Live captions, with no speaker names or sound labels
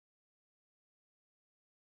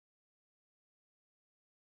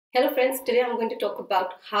Hello friends, today I'm going to talk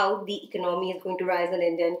about how the economy is going to rise in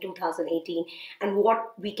India in 2018 and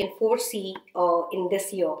what we can foresee in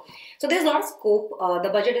this year. So there's a lot of scope, the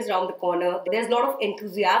budget is around the corner, there's a lot of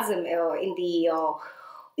enthusiasm in the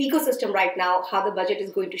ecosystem right now, how the budget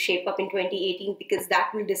is going to shape up in 2018 because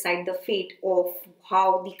that will decide the fate of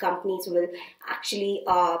how the companies will actually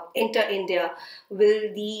enter India.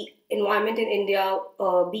 Will the environment in India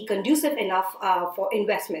be conducive enough for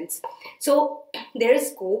investments? So there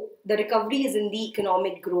is scope. The recovery is in the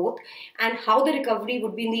economic growth, and how the recovery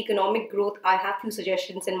would be in the economic growth, I have few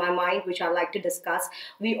suggestions in my mind which I'd like to discuss.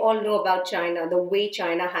 We all know about China, the way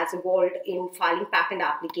China has evolved in filing patent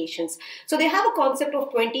applications. So they have a concept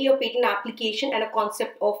of 20-year patent application and a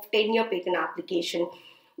concept of 10-year patent application.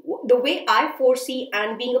 The way I foresee,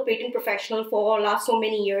 and being a patent professional for last so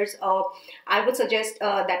many years, I would suggest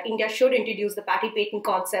that India should introduce the patty patent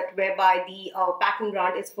concept, whereby the patent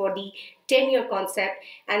grant is for the 10-year concept.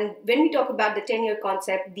 And when we talk about the 10-year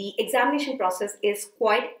concept, the examination process is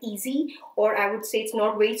quite easy, or I would say it's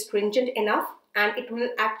not very stringent enough, and it will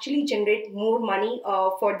actually generate more money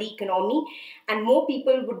for the economy, and more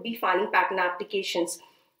people would be filing patent applications.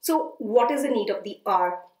 So what is the need of the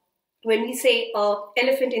hour? When we say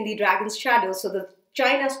elephant in the dragon's shadow, so the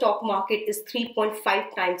China stock market is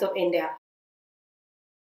 3.5 times of India.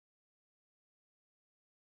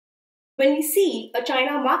 When we see a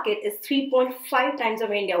China market is 3.5 times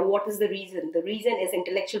of India, what is the reason? The reason is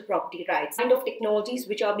intellectual property rights, kind of technologies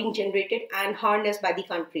which are being generated and harnessed by the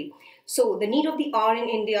country. So the need of the hour in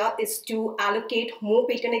India is to allocate more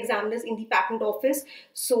patent examiners in the patent office.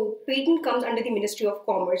 So patent comes under the Ministry of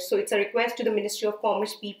Commerce. So it's a request to the Ministry of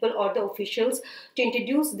Commerce people or the officials to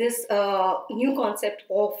introduce this new concept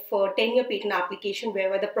of 10-year patent application,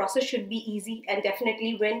 where the process should be easy, and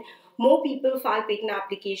definitely when more people file patent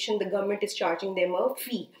application, the government is charging them a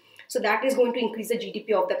fee. So that is going to increase the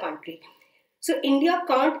GDP of the country. So India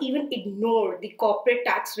can't even ignore the corporate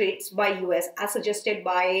tax rates by US as suggested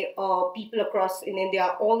by people across in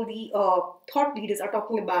India. All the thought leaders are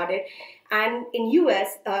talking about it. And in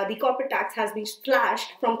US, the corporate tax has been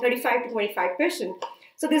slashed from 35 to 25%.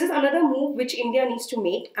 So this is another move which India needs to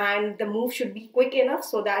make, and the move should be quick enough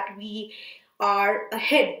so that we are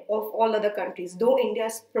ahead of all other countries. Though India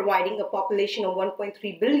is providing a population of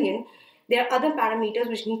 1.3 billion, there are other parameters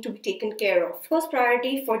which need to be taken care of. First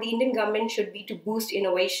priority for the Indian government should be to boost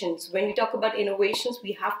innovations. When we talk about innovations,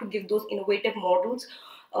 we have to give those innovative models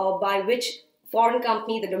by which foreign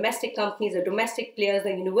companies, the domestic players, the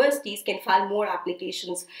universities can file more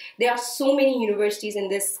applications. There are so many universities in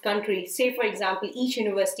this country. Say, for example, each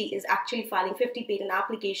university is actually filing 50 patent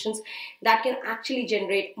applications that can actually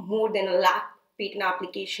generate more than a lakh patent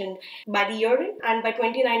application by the year end, and by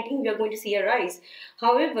 2019 we are going to see a rise.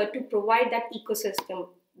 However, to provide that ecosystem,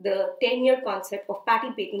 the 10-year concept of patty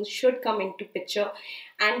patents should come into picture.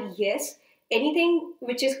 And yes, anything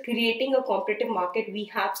which is creating a competitive market, we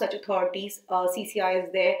have such authorities. CCI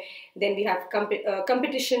is there. Then we have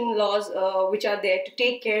competition laws which are there to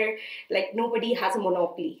take care, like nobody has a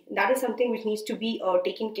monopoly. That is something which needs to be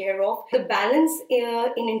taken care of. The balance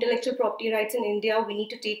in intellectual property rights in India, we need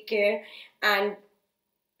to take care, and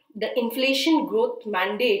the inflation growth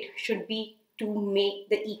mandate should be to make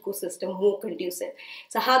the ecosystem more conducive.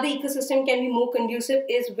 So how the ecosystem can be more conducive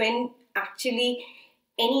is when actually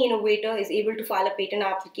any innovator is able to file a patent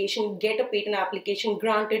application, get a patent application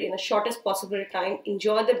granted in the shortest possible time,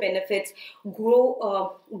 enjoy the benefits,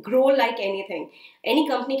 grow like anything. Any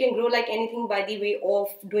company can grow like anything by the way of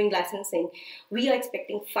doing licensing. We are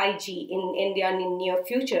expecting 5G in India in the near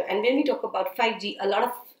future. And when we talk about 5G, a lot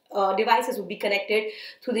of devices will be connected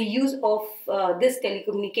through the use of this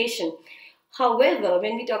telecommunication. However,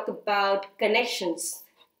 when we talk about connections,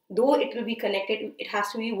 though it will be connected, it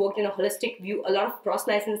has to be worked in a holistic view. A lot of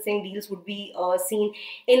cross-licensing deals would be seen,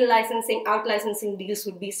 in-licensing, out-licensing deals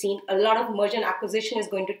would be seen. A lot of merger and acquisition is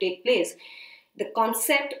going to take place. The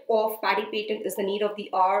concept of patty patent is the need of the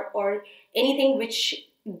hour, or anything which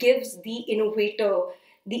gives the innovator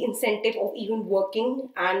the incentive of even working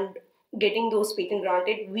and getting those patent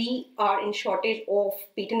granted. We are in shortage of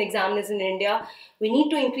patent examiners in India. We need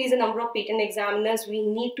to increase the number of patent examiners. We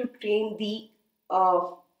need to train the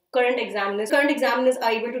current examiners. Current examiners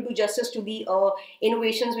are able to do justice to the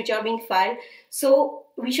innovations which are being filed. So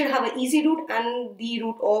we should have an easy route and the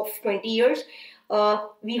route of 20 years.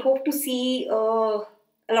 We hope to see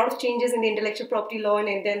a lot of changes in the intellectual property law in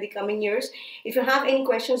India in the coming years. If you have any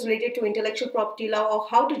questions related to intellectual property law or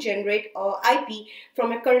how to generate IP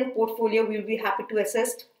from your current portfolio, we'll be happy to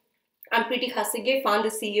assist. I'm prity.khastgir, founder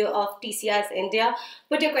CEO of TCI's India.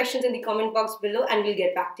 Put your questions in the comment box below and we'll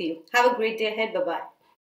get back to you. Have a great day ahead. Bye-bye.